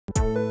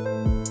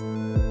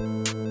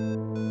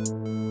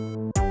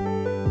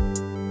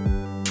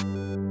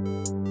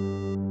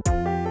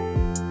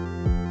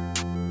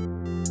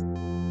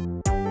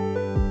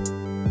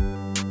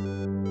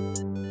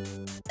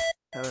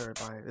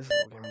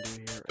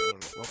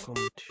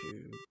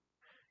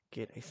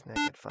get a snack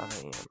at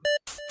 5 a.m.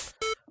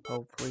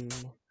 Hopefully,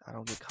 I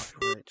don't get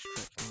copyright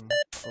stricken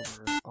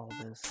over all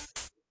this,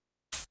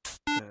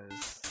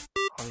 because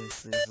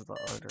obviously this is the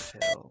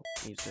Undertale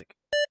music,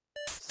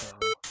 so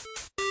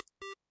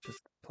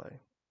just play.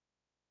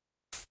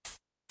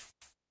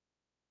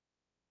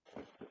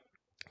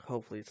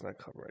 Hopefully it's not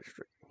copyright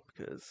stricken,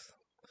 because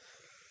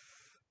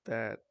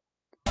that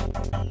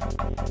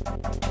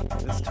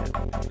this too.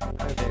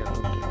 I think I'm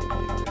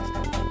doing this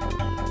too.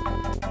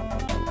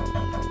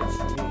 It's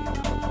me.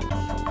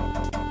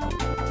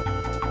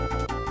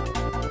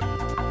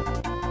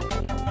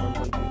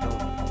 Normally you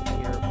don't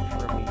hear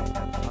from me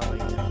at 5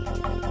 a.m.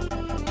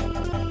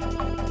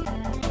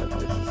 But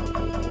this is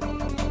something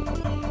important.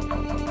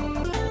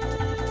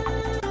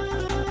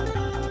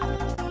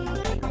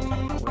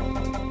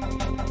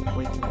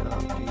 Waking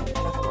up due to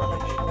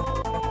starvation.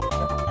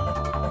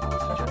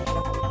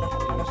 Suggestion.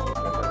 Do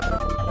something about it.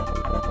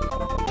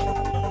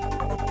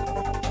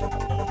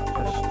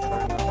 Just try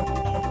not to be too loud.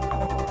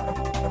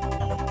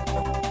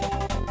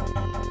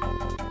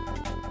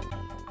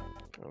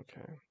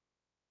 Okay.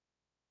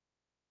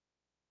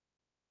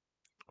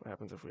 What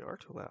happens if we are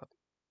too loud?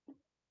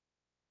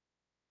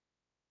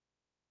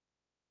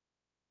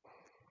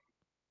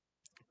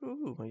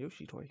 Ooh, my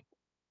Yoshi toy.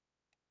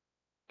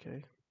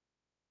 Okay.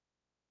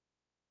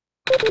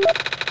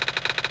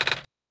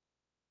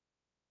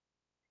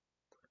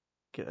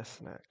 Get a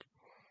snack.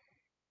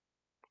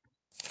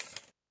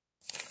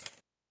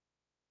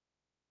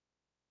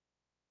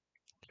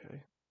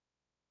 Okay.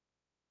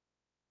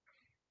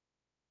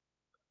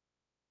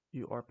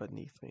 You are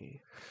beneath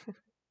me.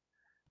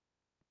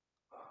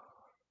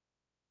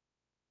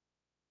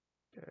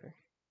 Okay.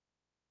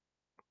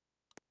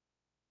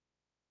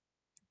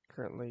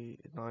 Currently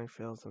 9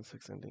 fails and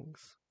 6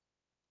 endings.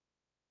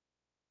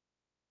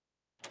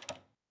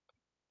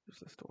 Here's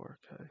this door,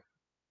 okay.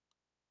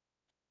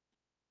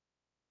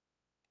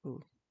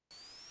 Ooh.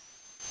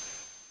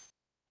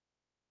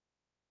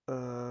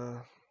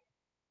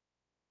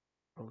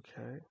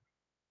 Okay.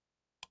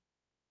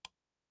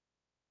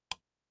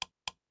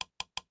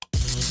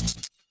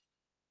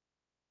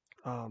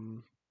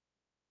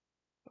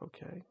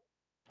 Okay.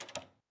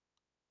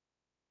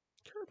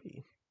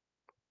 Kirby.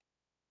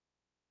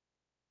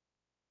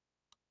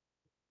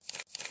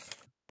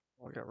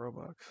 Oh, I got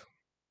Robux.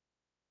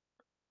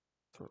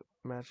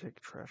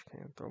 Magic trash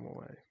can, throw them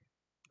away.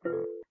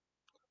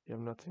 You have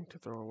nothing to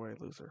throw away,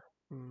 loser.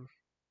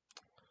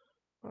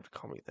 Not to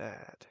call me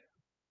that.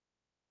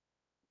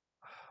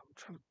 I'm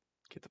trying to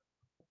get the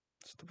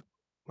stupid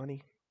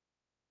money.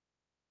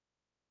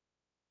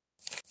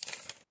 Here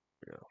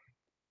we go.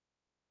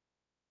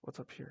 What's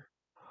up here?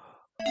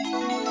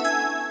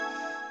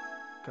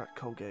 Got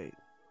Colgate.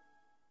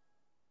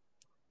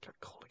 Got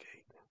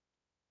Colgate.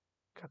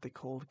 Got the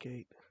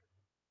Colgate.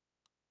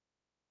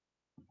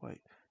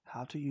 Wait,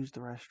 how to use the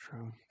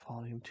restroom,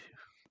 volume 2.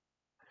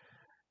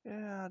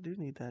 Yeah, I do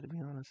need that, to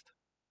be honest.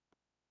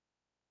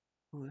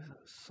 Ooh, is it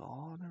a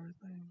saw and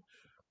everything?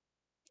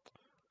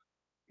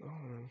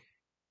 Oh,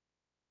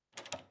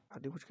 I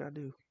do what you gotta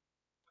do.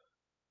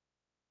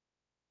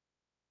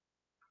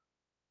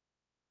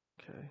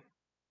 Okay.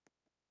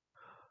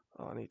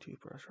 Oh, I need a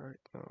toothbrush, right?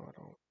 No, I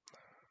don't.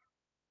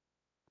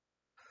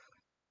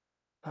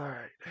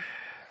 Alright.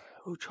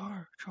 Ooh,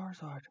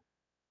 Charizard.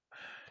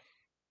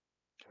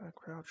 Can I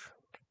crouch?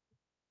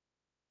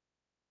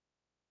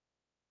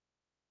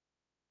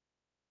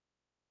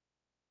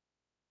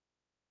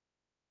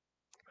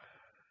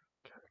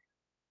 Okay.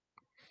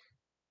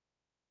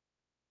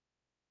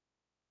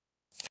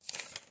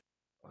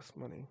 Less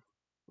money.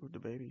 Ooh, the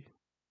baby.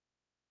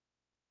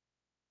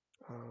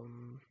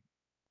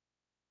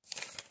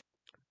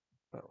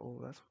 Oh,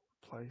 that's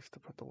a place to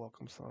put the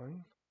welcome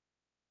sign.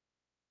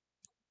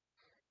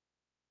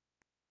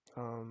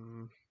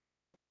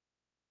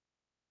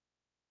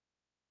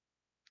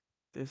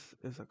 This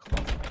is a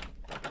closet.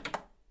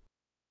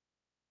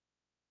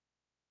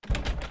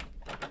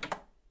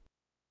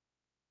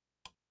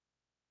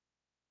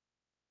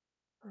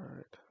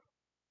 Alright.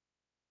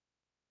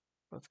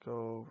 Let's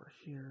go over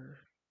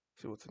here.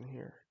 See what's in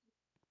here.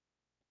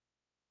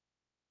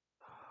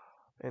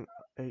 An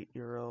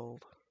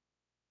 8-year-old.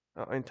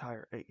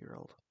 Entire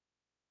 8-year-old.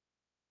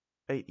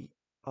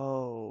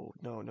 Oh,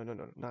 no, not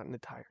an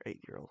entire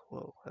 8-year-old.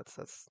 Whoa,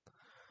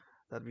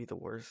 that'd be the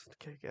worst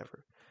cake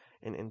ever.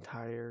 An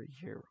entire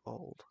year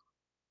old.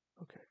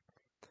 Okay.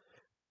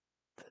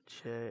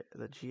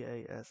 The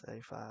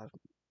GASA 5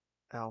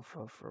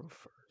 alpha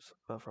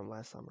from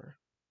last summer.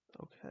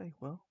 Okay,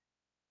 well,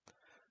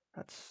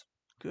 that's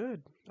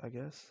good, I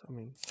guess. I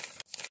mean,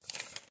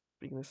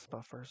 speaking, this is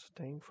my first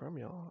thing from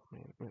y'all. I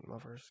mean, my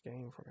first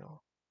game from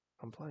y'all.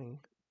 I'm playing.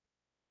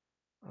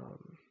 Oh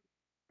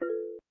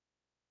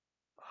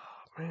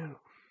man.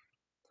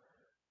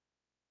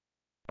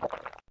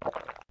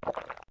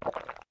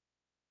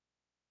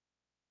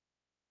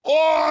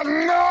 Oh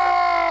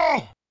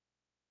no!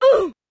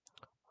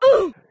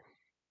 Okay.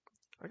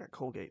 I got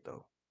Colgate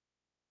though.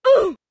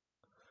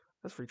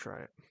 Let's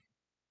retry it.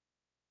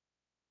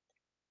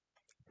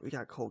 We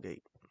got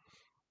Colgate.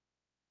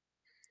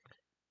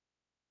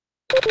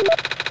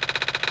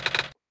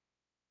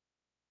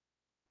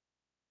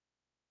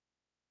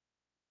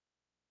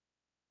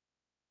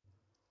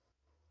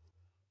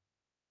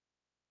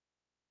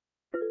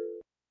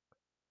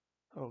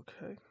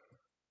 Okay.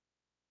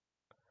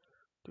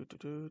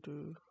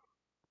 Do.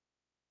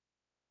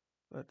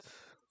 Let's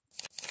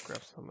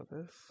grab some of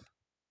this.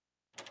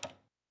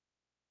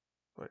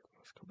 Wait,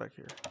 let's go back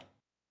here.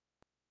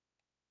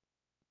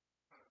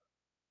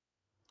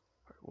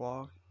 Right,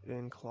 walk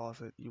in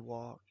closet. You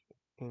walk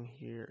in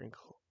here and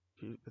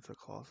it's a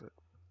closet.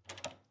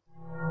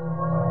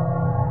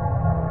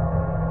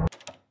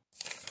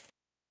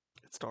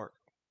 It's dark.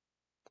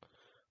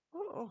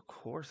 Oh, of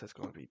course it's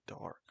going to be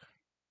dark.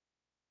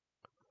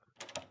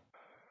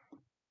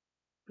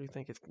 What do you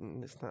think? It's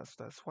not.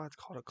 That's why it's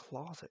called a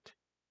closet.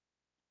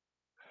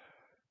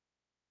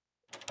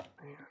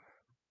 Man.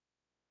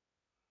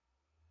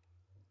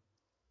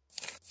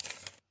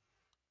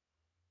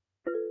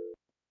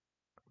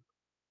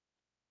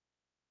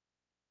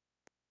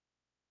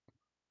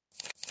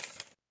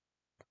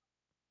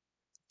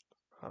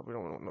 We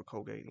don't want no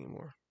Colgate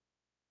anymore.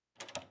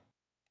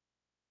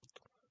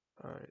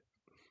 Alright.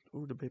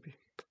 Ooh, the baby.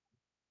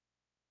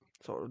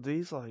 So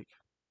these like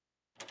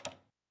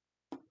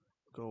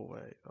go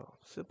away. Oh,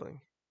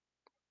 sibling.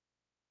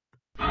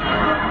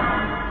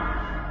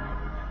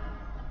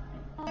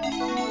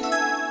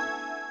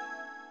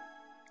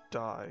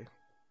 Die.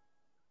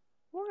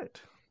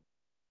 What?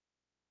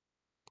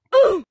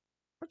 Why'd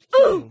you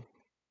kill me?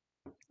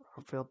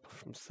 I failed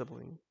from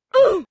sibling.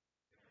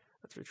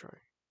 Let's retry.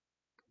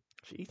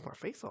 She eats my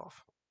face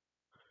off.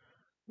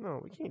 No,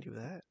 we can't do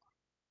that.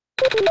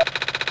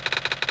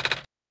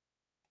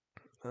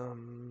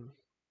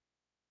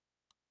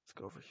 Let's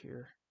go over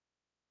here.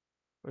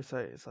 We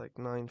say it's like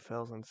 9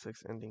 fails and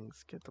 6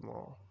 endings. Get them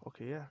all.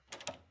 Okay, yeah.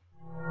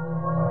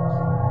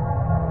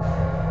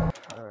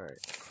 Alright.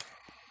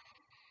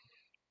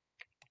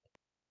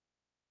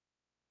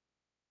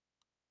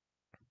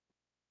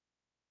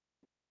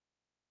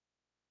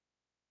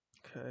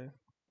 Okay.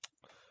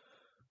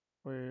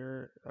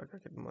 Where I gotta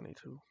get money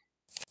too.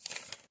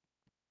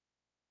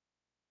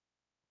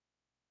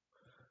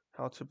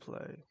 How to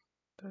play.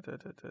 Okay.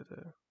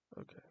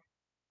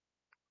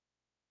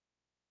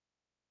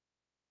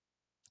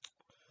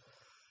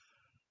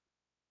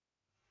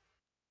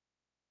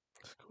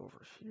 Let's go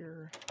over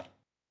here.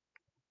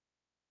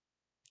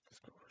 Let's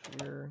go over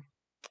here.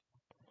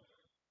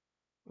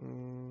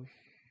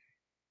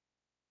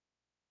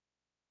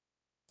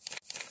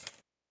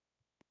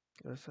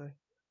 What did I say?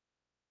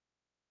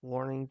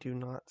 Warning, do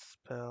not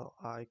spell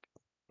I.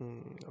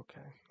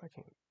 Okay, I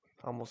can't.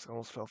 Almost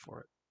fell for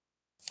it.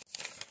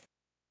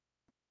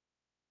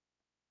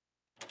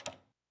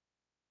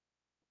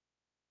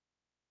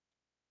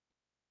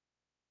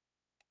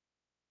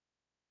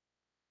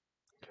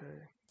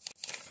 Okay.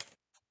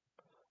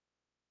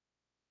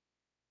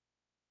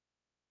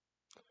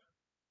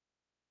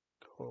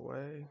 Go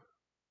away.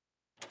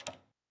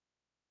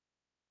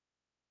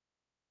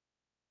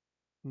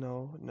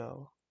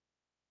 No.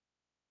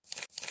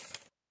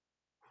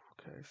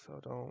 Okay, so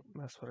don't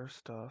mess with her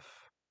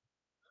stuff.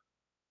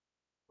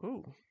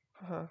 Ooh,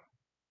 haha.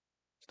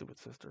 Stupid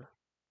sister.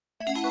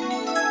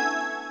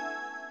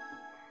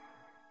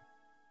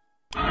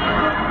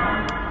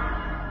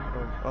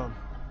 Oh,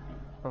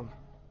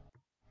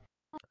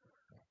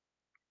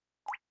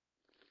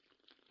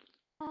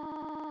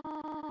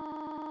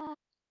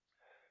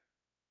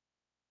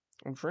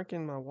 I'm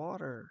drinking my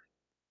water.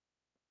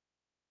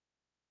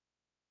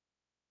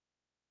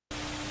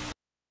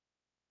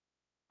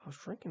 I was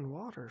drinking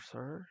water,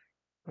 sir.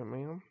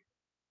 Ma'am.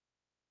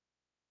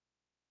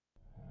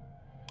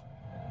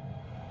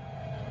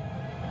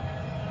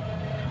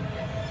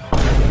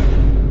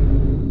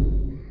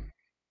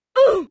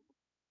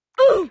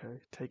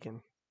 Okay,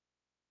 taken.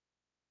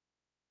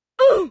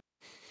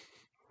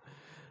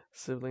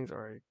 Siblings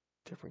are a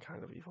different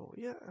kind of evil.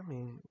 Yeah, I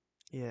mean,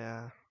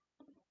 yeah.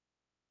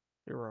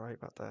 You're right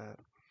about that.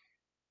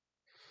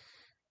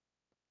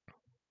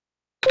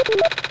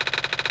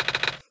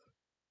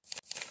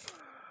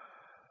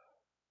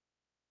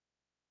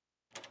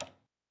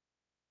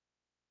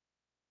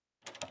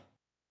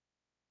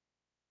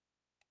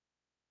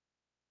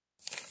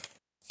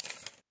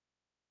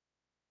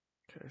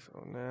 Okay,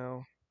 so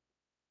now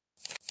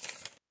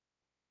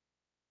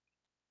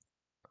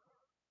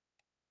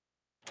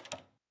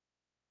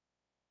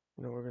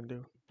you know what we're gonna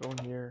do? Go in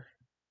here.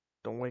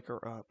 Don't wake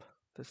her up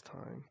this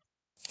time.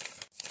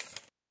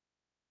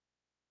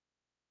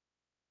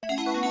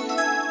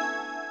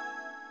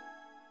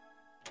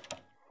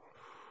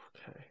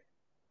 Okay.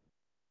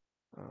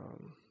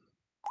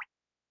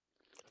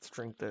 Let's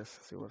drink this,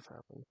 see what's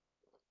happened.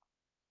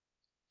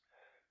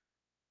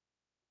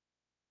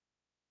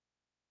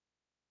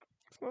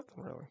 It's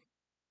nothing really.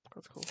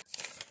 That's cool.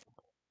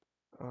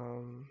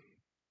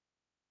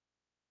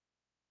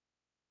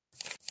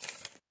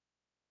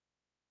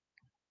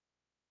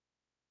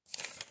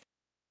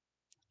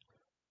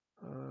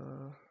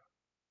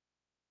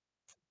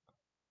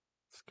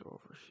 Let's go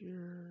over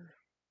here.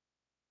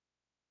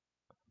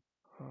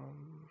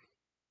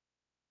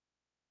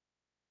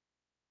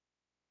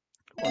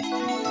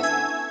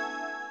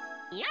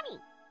 Yummy.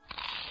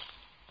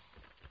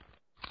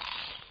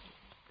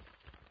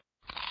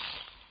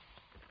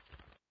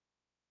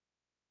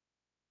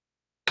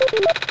 I'll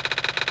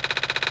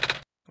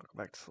go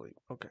back to sleep.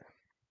 Okay.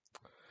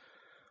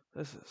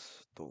 This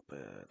is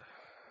stupid.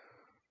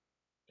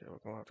 Yeah, we're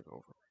gonna have to go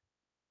over.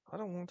 I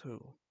don't want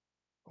to.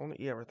 I want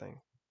to eat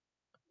everything.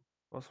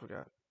 What else we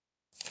got?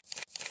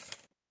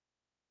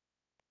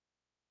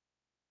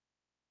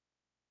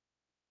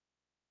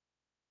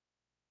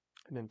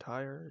 An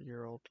entire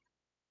year old.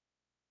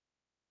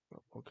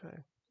 Oh, okay.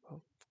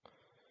 Well.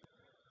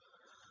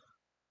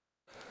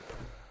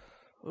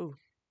 Ooh.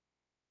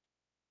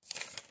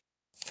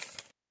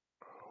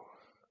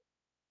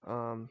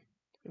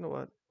 You know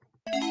what?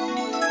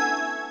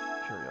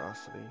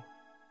 Curiosity.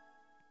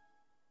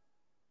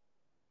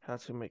 How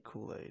to make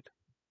Kool-Aid.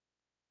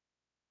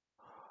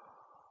 Oh,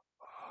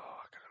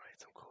 I gotta make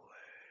some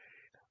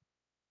Kool-Aid.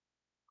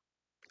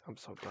 I'm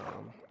so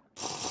dumb.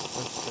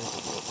 Let's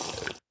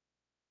drink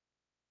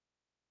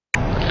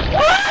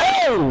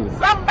Whoa!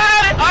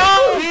 Somebody!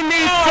 Oh, he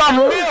needs some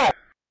milk!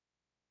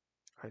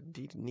 I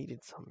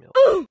needed some milk.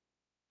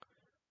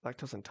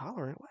 Lactose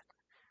intolerant? What?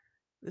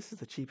 This is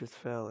the cheapest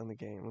fell in the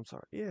game. I'm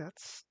sorry. Yeah,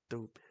 that's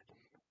stupid.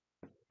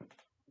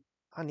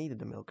 I needed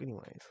the milk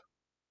anyways.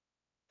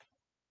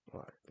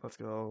 Alright, let's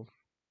go.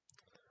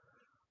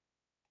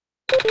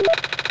 I'm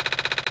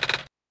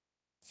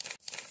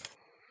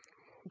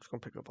just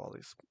gonna pick up all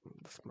this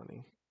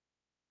money.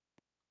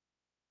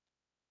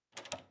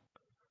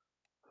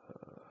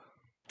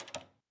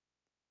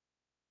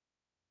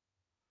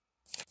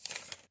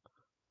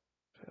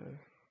 Okay.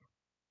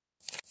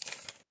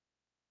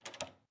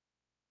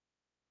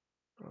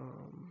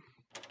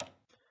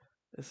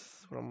 This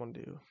is what I'm gonna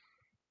do.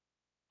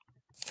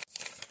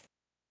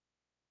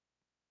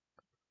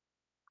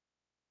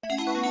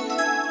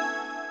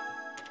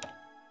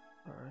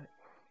 Alright.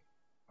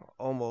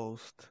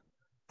 Almost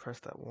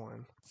pressed that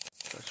one.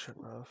 I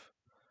shouldn't have.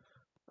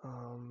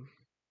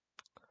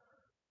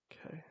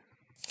 Okay.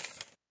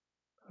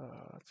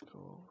 Let's go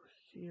over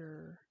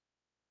here.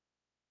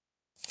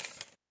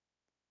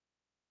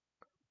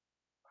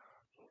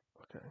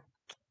 Okay.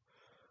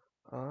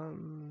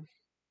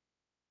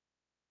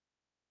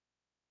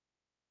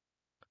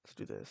 Let's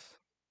do this.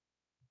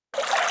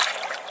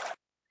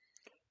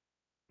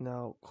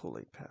 Now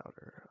Kool-Aid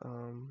powder.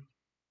 Where's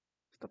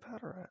the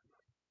powder at?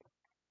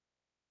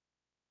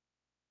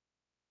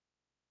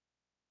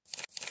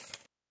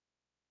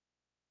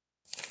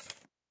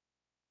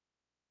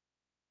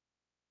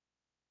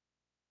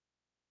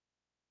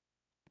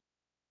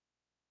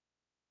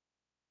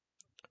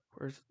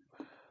 Where's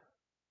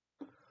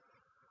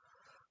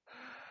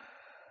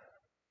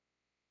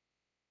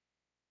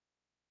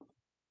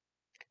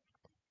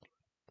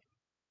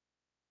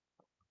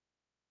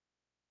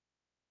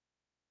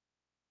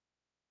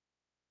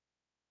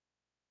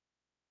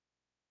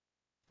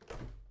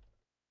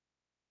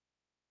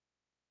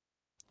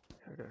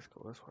I guess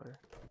go this way.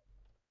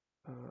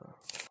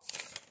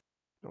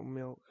 No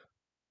milk.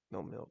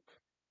 No milk.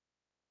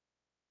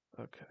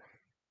 Okay.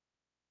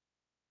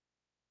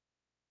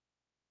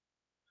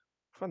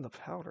 Find the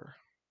powder.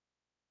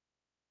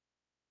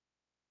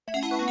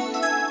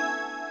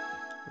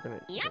 We're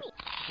gonna eat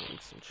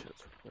some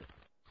chips real quick.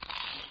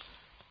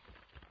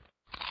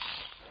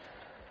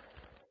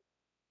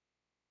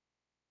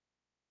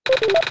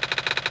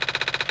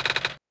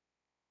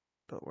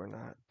 But we're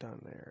not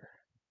done there.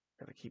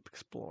 Gotta keep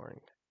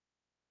exploring.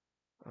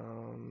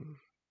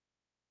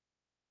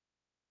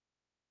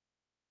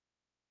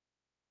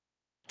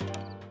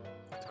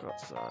 Let's go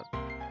outside.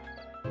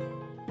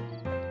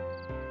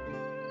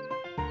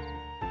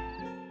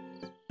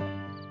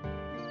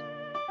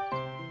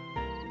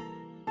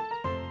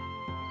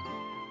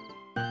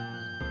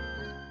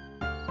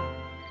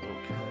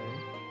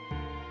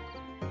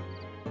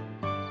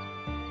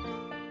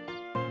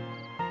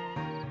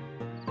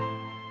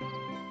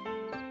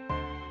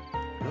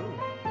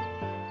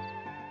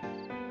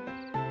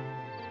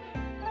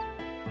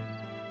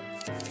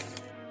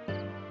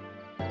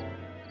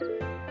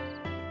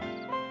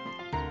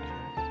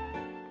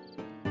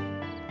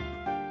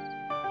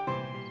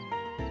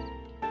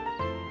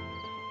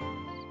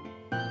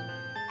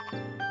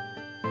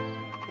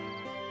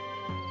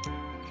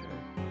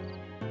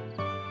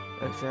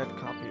 Exact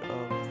copy of the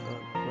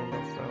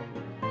window from.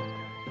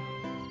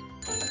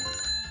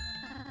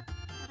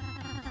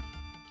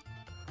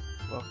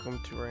 Welcome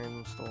to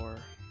Random Store.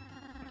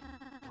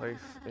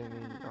 Place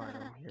any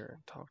item here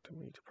and talk to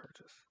me to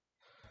purchase.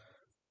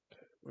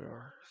 Okay, we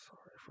are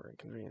sorry for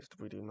inconvenience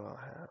we do not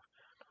have.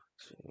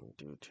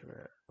 Due to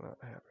it not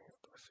having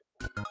it.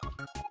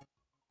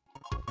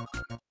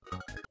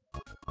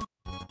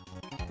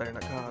 Better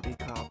not be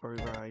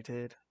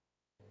copyrighted.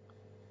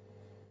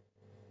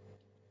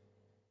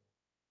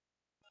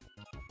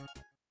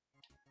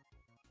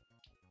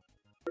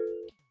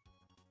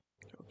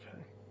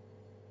 Okay.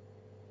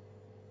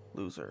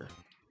 Loser.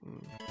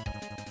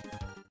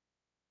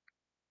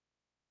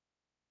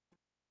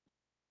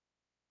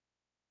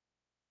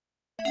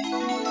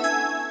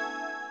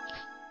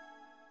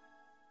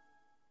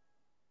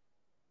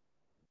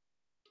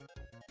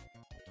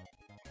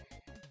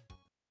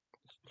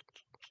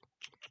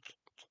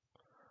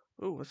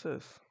 Ooh, what's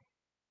this?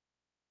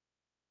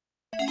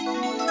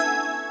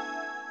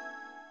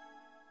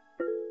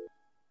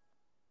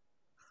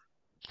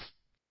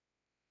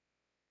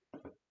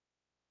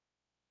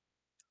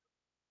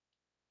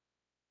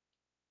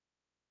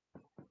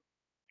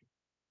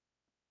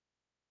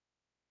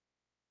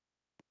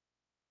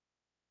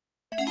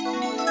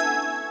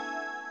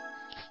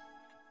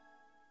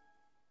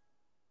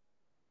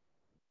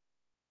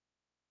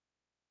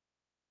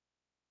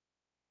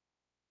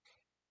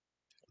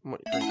 I'm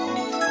gonna drink all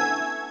this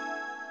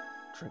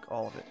coffee. Drink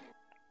all of it.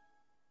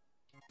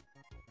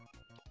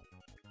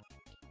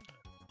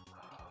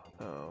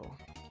 Oh.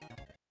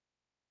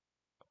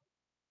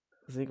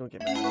 Is he gonna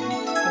get mad at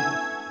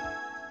me?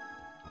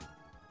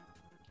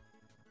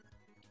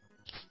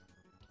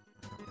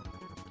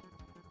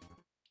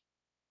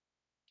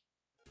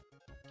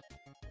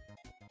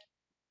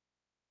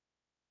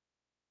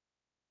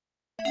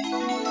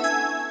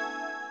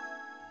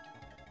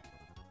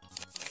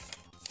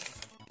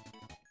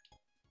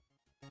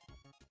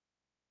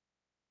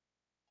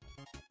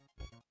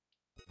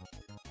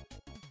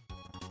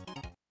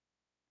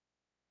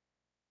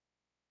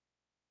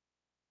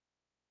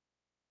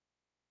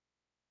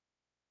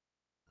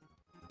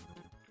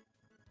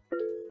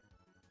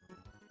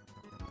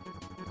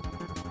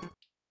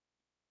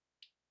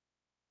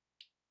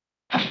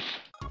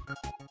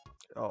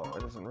 Oh,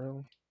 it isn't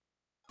real.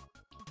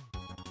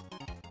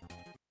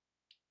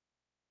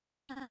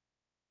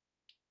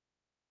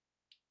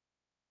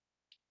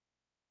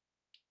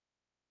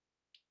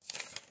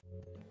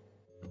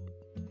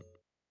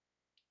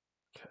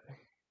 Okay.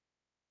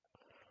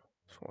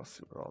 Just want to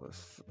see what all this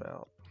is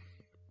about.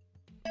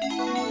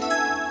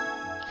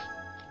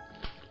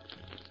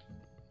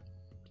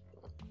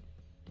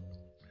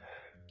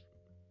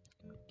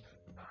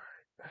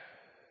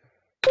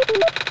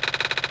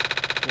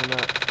 Will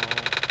not fall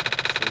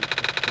asleep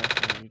with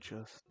caffeine you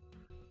just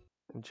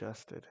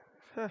ingested.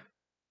 Huh.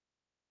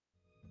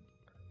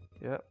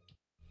 Yep.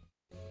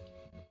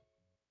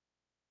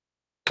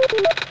 I'm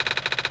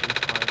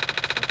tired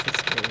of this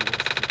game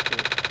was to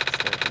get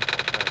snack and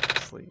fall back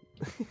to sleep.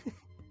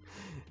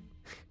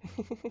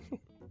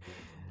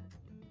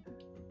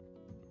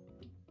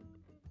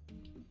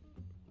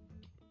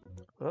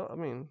 Well, I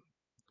mean,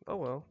 oh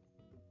well.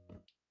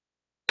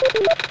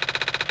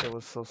 It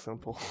was so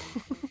simple.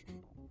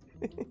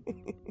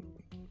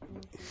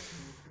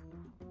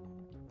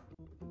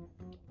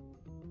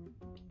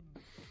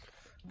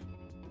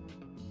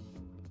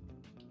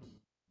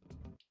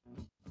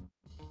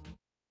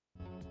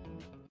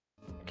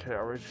 Okay,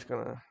 are we just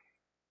gonna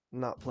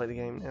not play the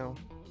game now?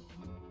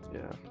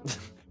 Yeah.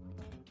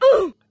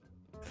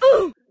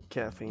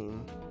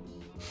 Caffeine.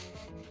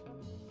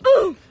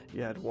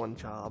 You had one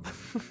job.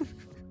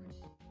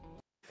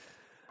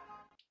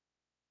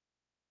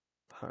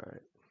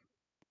 Alright.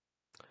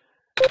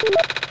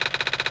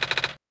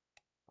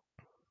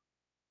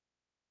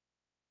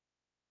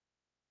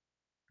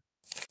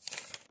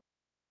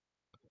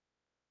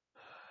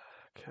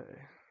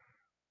 Okay.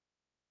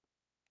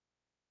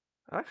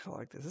 I actually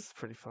like this. This is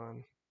pretty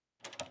fun.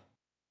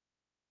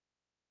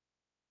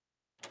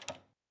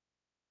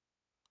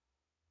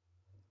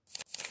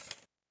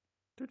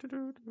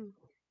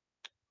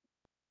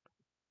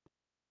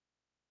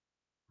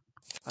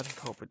 I just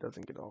hope it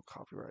doesn't get all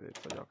copyrighted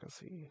so y'all can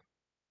see.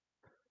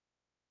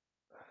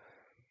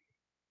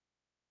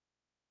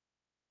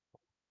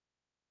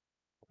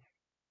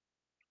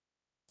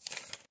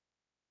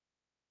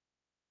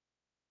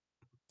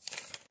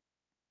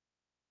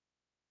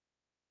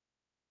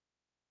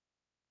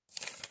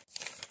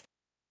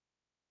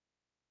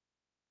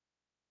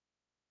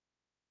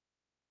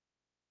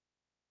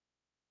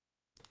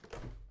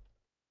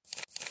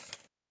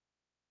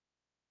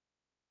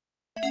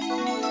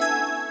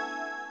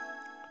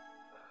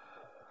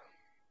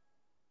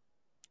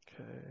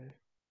 Okay.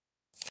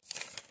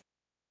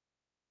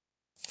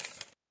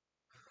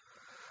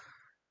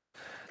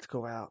 Let's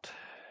go out.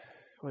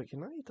 Wait,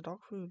 can I eat the dog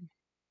food?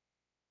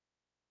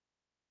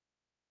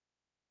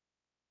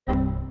 I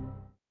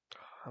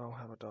don't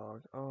have a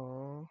dog.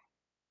 Oh.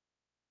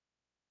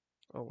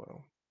 Oh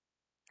well.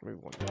 Maybe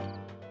one day.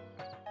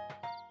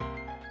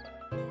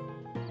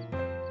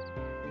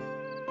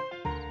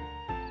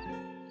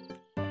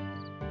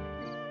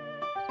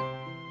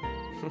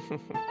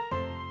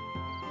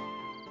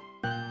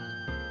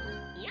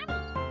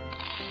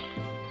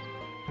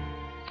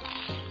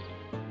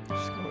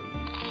 Just gonna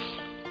eat.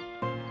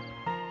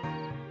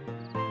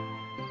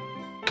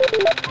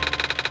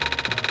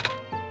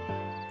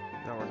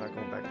 Now we're not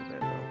going back to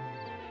bed though.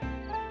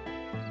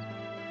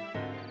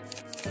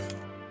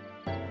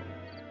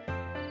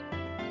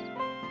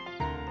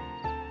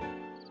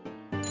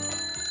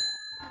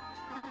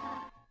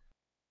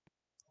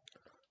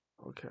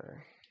 Okay.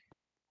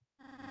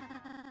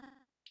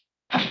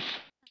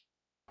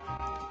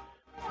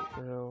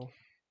 Real.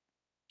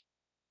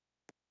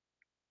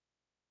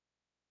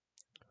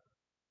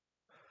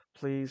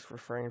 Please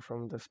refrain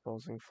from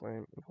disposing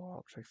flammable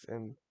objects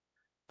in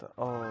the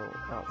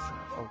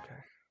outside.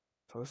 Okay.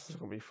 So this is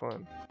gonna be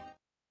fun.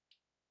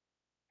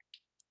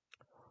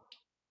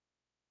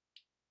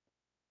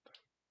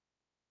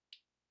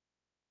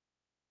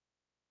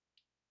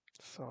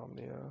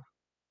 Insomnia.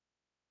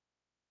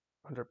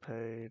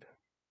 Underpaid.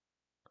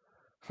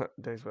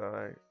 Days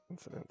without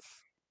incidents.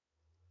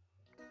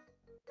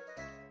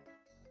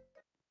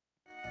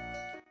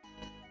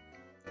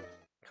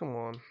 Come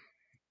on.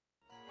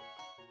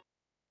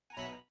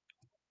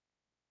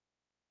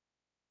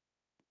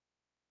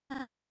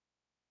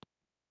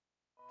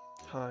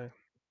 Hi.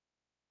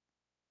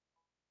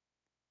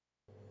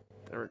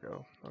 There we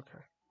go.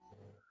 Okay.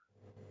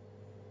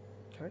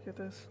 Can I get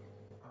this?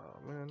 Oh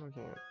man, I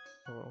can't.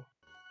 Oh well.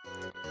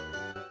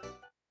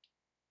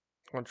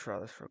 I want to try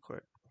this real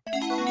quick.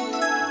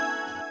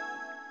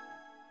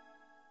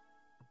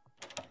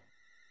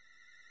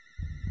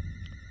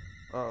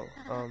 Oh,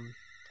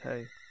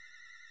 hey.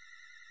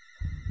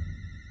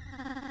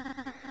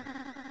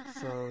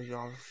 So you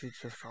obviously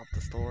just dropped the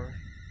store.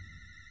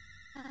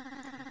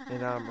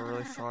 And I'm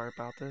really sorry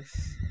about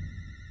this.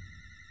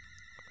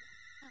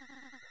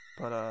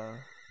 But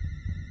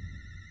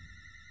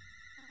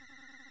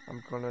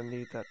I'm gonna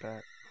need that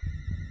back.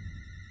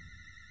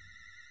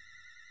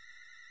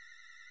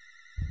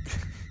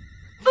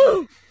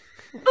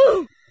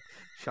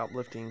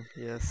 Shoplifting,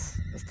 yes,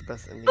 that's the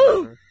best ending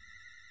ever.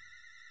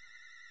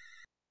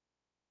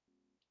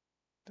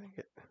 Dang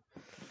it.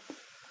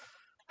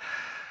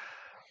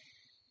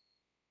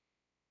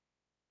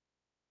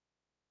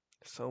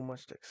 So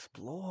much to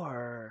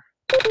explore.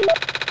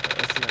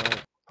 Let's see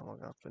how long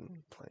I've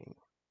been playing.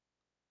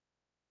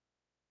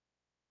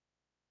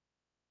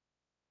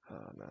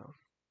 No.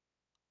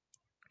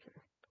 Okay.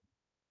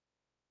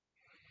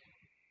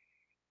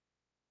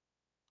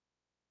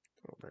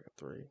 Go back at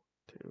 3,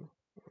 2,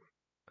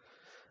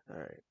 1.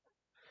 Alright.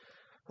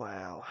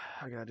 Wow,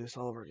 I gotta do this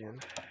all over again.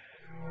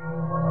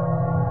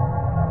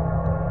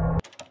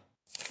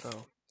 Oh,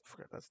 I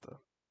forgot that's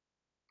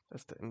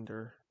the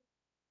ender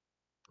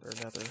or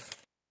nether.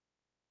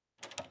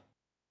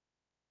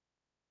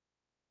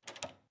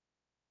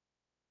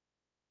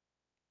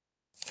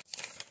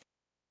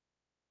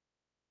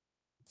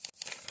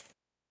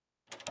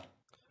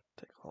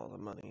 Take all the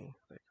money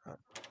they got.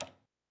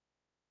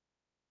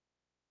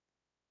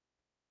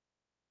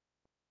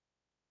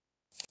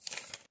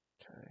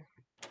 Okay.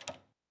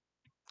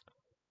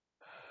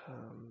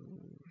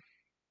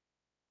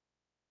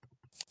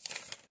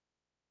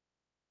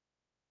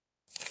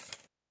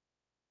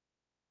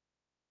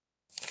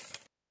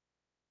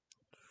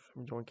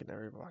 I'm yoinking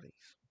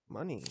everybody's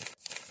money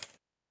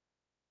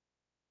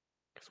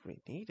because we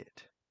need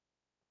it.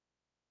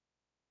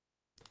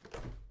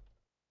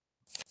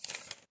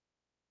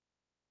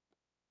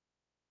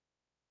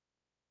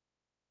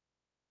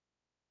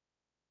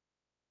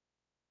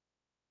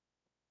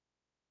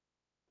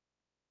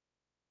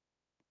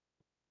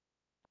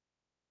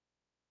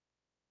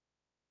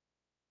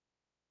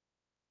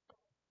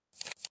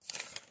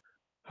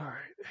 All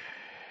right,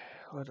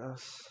 let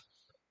us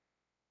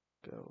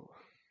go.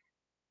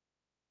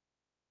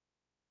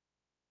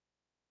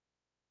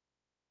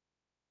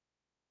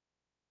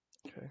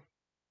 Okay.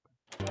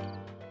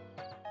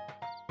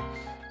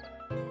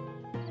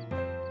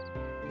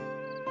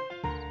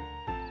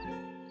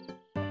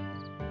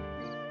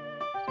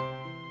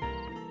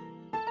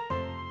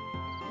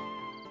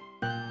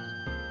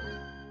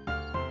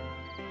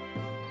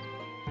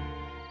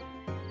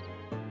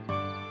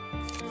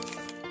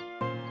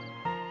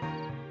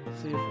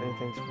 See if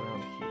anything's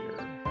around here.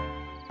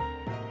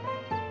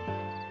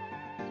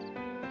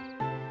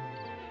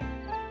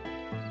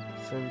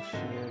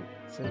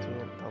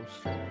 Sentient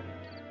dumpster.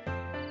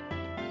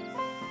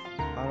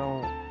 I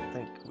don't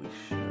think we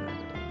should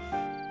have.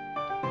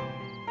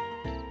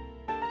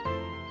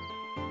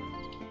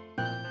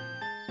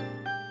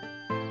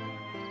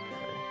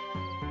 Okay.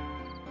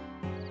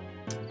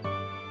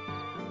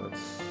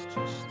 Let's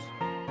just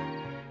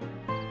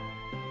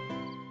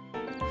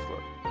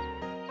look.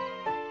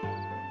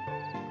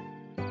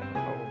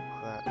 Oh,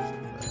 that's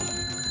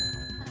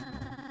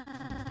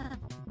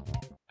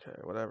okay,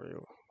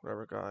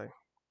 whatever guy.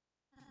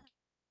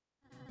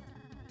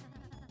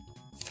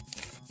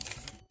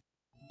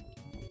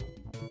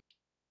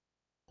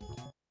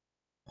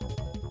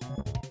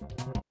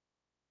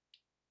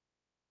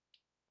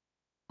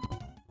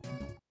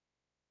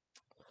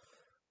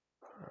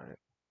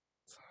 Alright.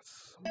 So that's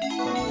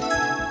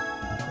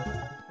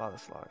a lot of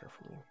slider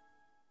for me.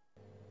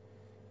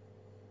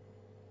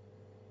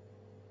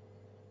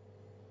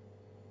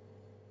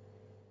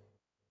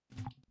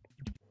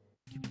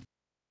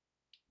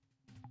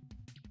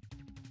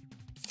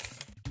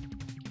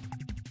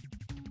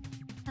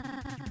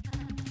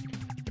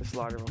 This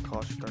lighter will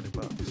cost you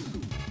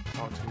 $30.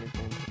 Talk to me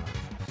again.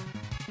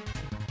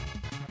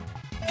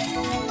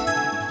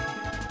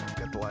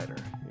 Get the lighter.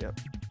 Yep.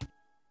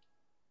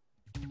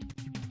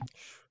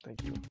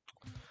 Thank you.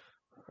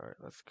 Alright,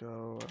 let's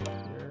go up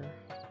here.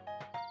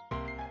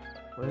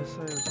 What did it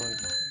say? It was like...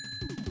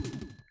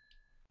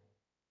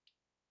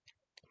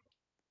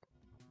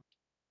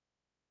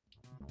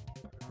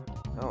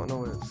 I don't know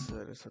what it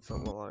said. It said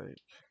something like...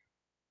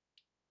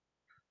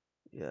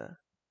 Yeah.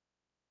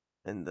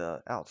 In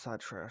the outside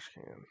trash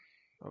can.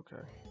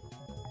 Okay.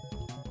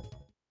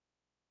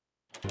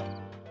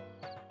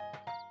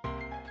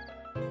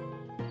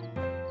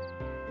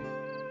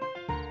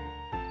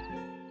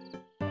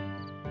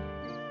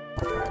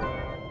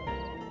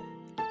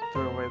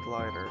 Throw away the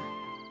lighter.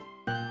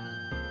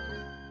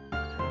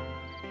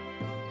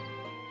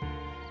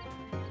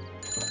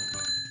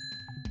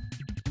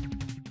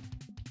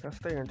 I'll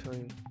stay here until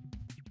you...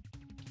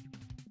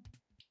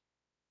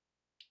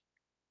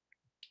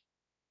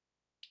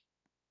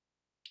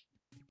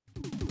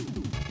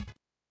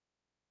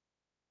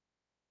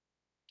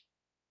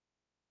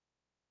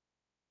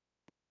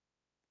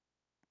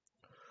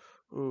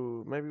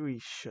 Ooh, maybe we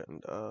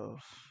shouldn't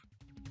have.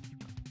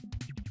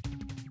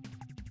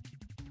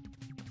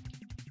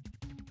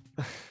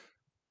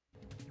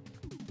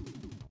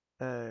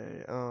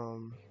 Hey,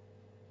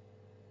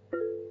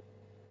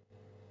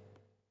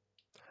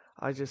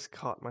 I just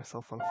caught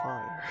myself on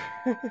fire.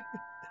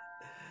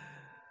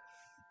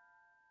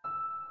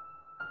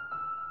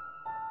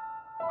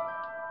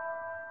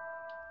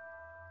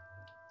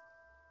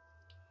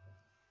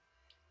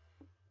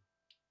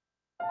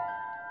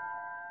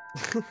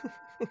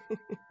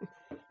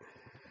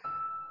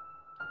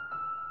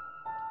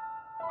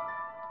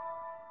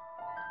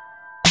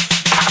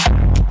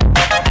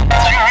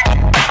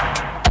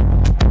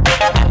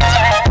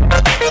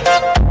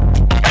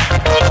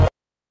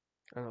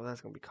 I know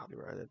that's gonna be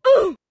copyrighted.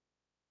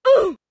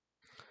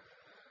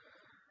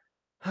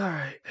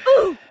 Alright.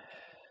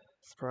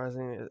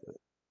 Surprising,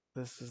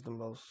 this is the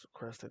most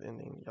requested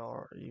ending. Y'all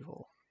are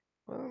evil.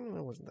 Well, I mean,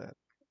 it wasn't that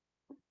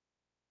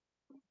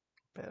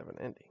bad of an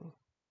ending.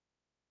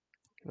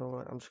 You know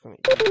what? I'm just gonna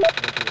eat. I'm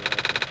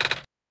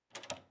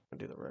gonna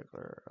do the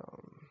regular,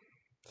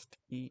 just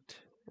eat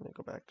and then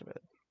go back to bed.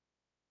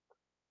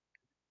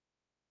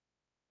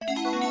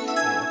 And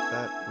with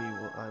that,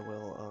 I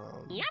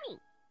will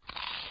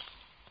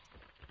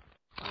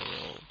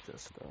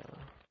just,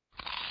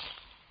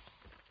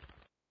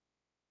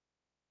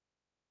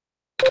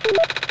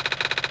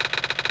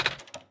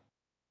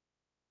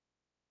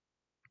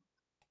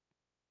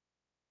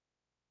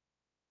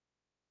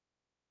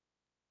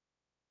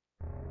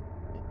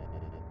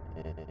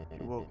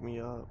 you woke me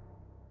up.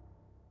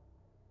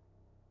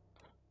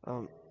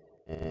 I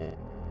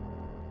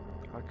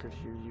could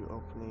hear you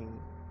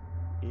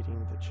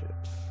eating the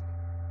chips.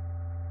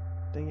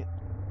 Dang it.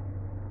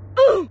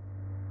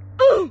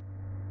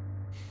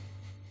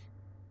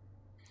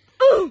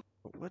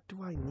 What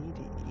do I need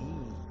to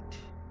eat?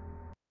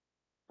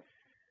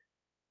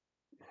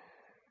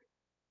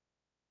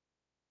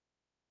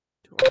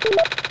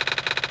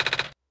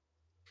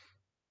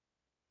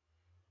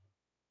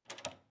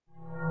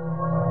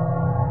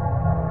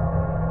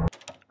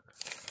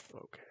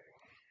 Okay.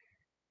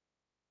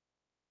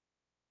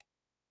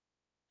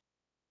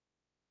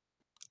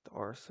 The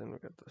arson, we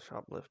got the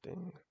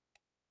shoplifting.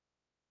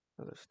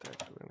 Another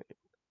statue in it.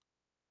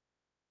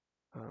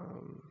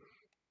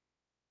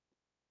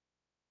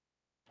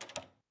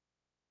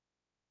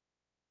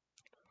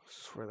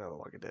 Swear that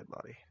looked like a dead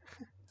body.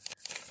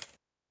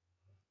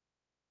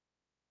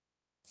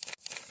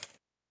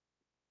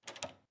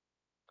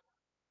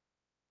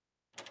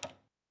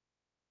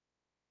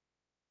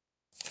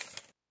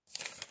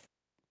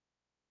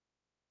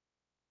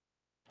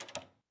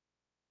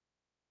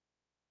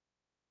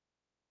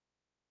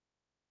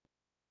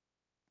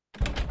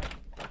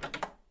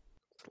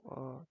 It's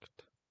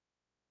locked.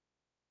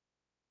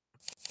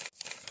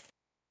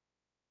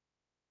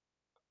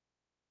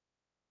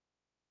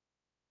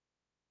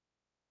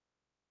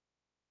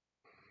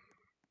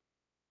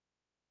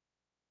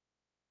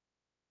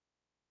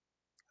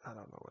 I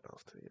don't know what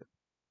else to get.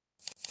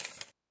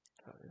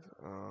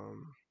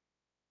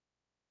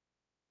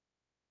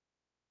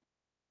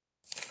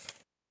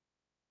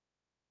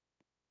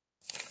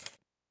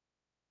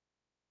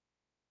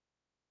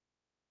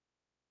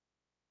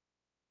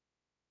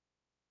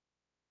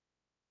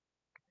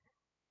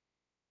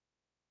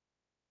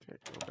 Okay,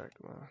 go back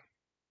to let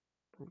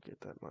me get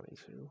that money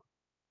too.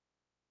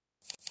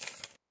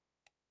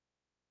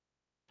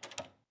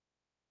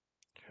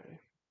 Okay.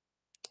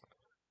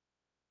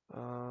 I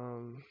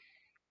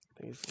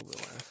think this will be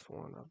the last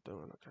one I'm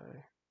doing, okay.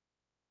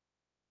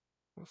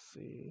 Let's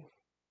see.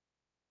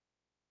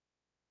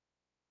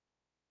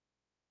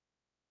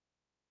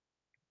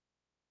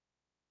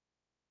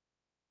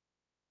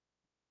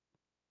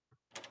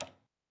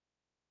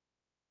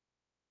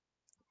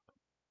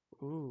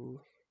 Ooh.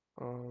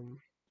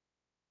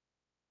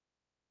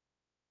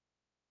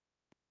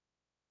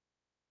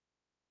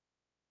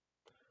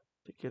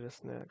 To get a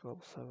snack,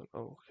 level 7.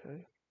 Oh,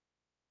 okay.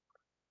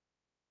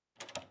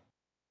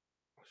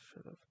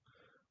 Should have.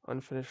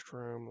 Unfinished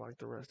room, like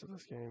the rest of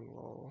this game.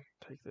 Lol.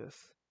 Take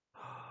this.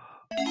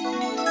 Thank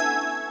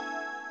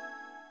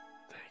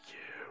you.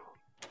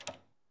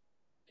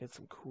 Get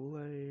some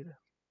Kool-Aid.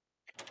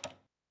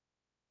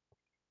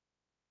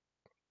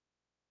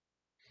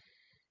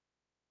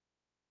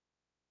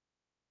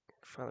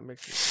 Finally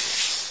makes it.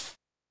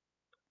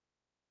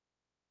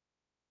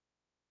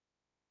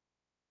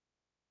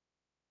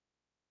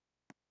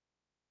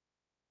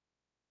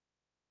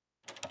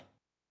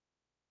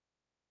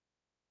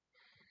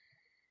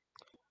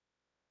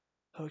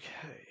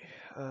 Okay.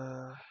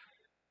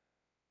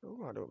 What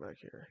am I doing back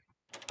here?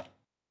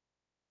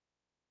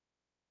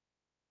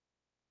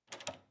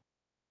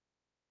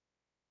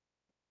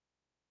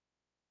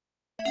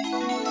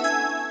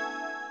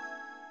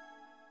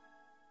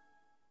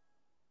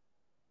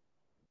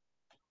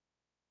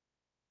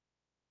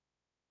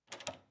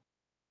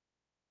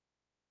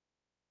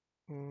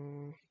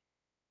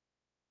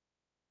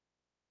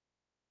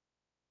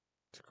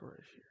 It's right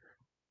here.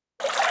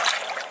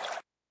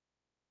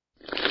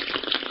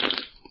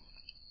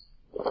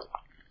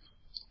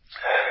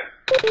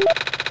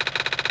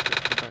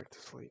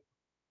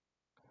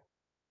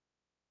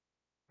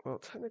 Well,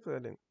 technically I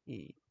didn't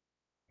eat.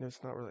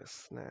 It's not really a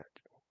snack.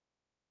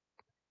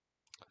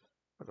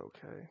 But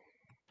okay.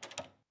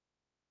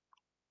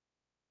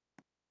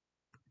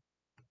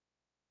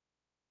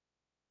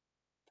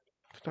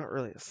 It's not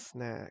really a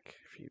snack,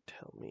 if you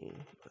tell me,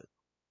 but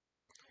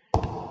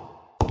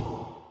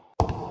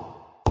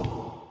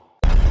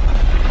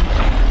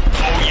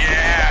Oh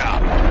yeah!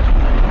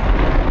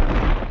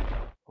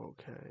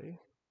 okay.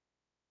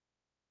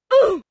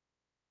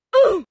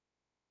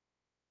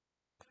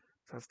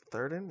 So that's the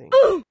third ending.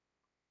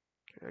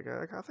 Okay,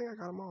 I think I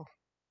got them all.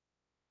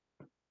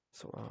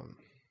 So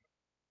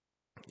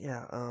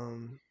yeah,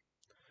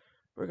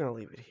 we're gonna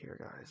leave it here,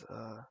 guys.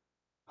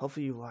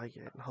 Hopefully you like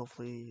it, and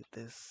hopefully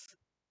this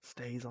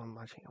stays on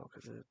my channel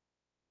because it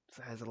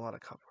has a lot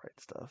of copyright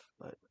stuff.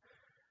 But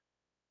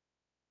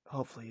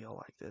hopefully you'll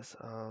like this.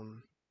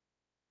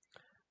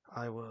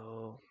 I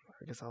will.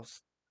 I guess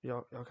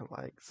y'all can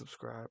like,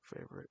 subscribe,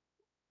 favorite,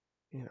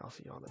 and I'll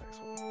see you on the next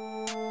one.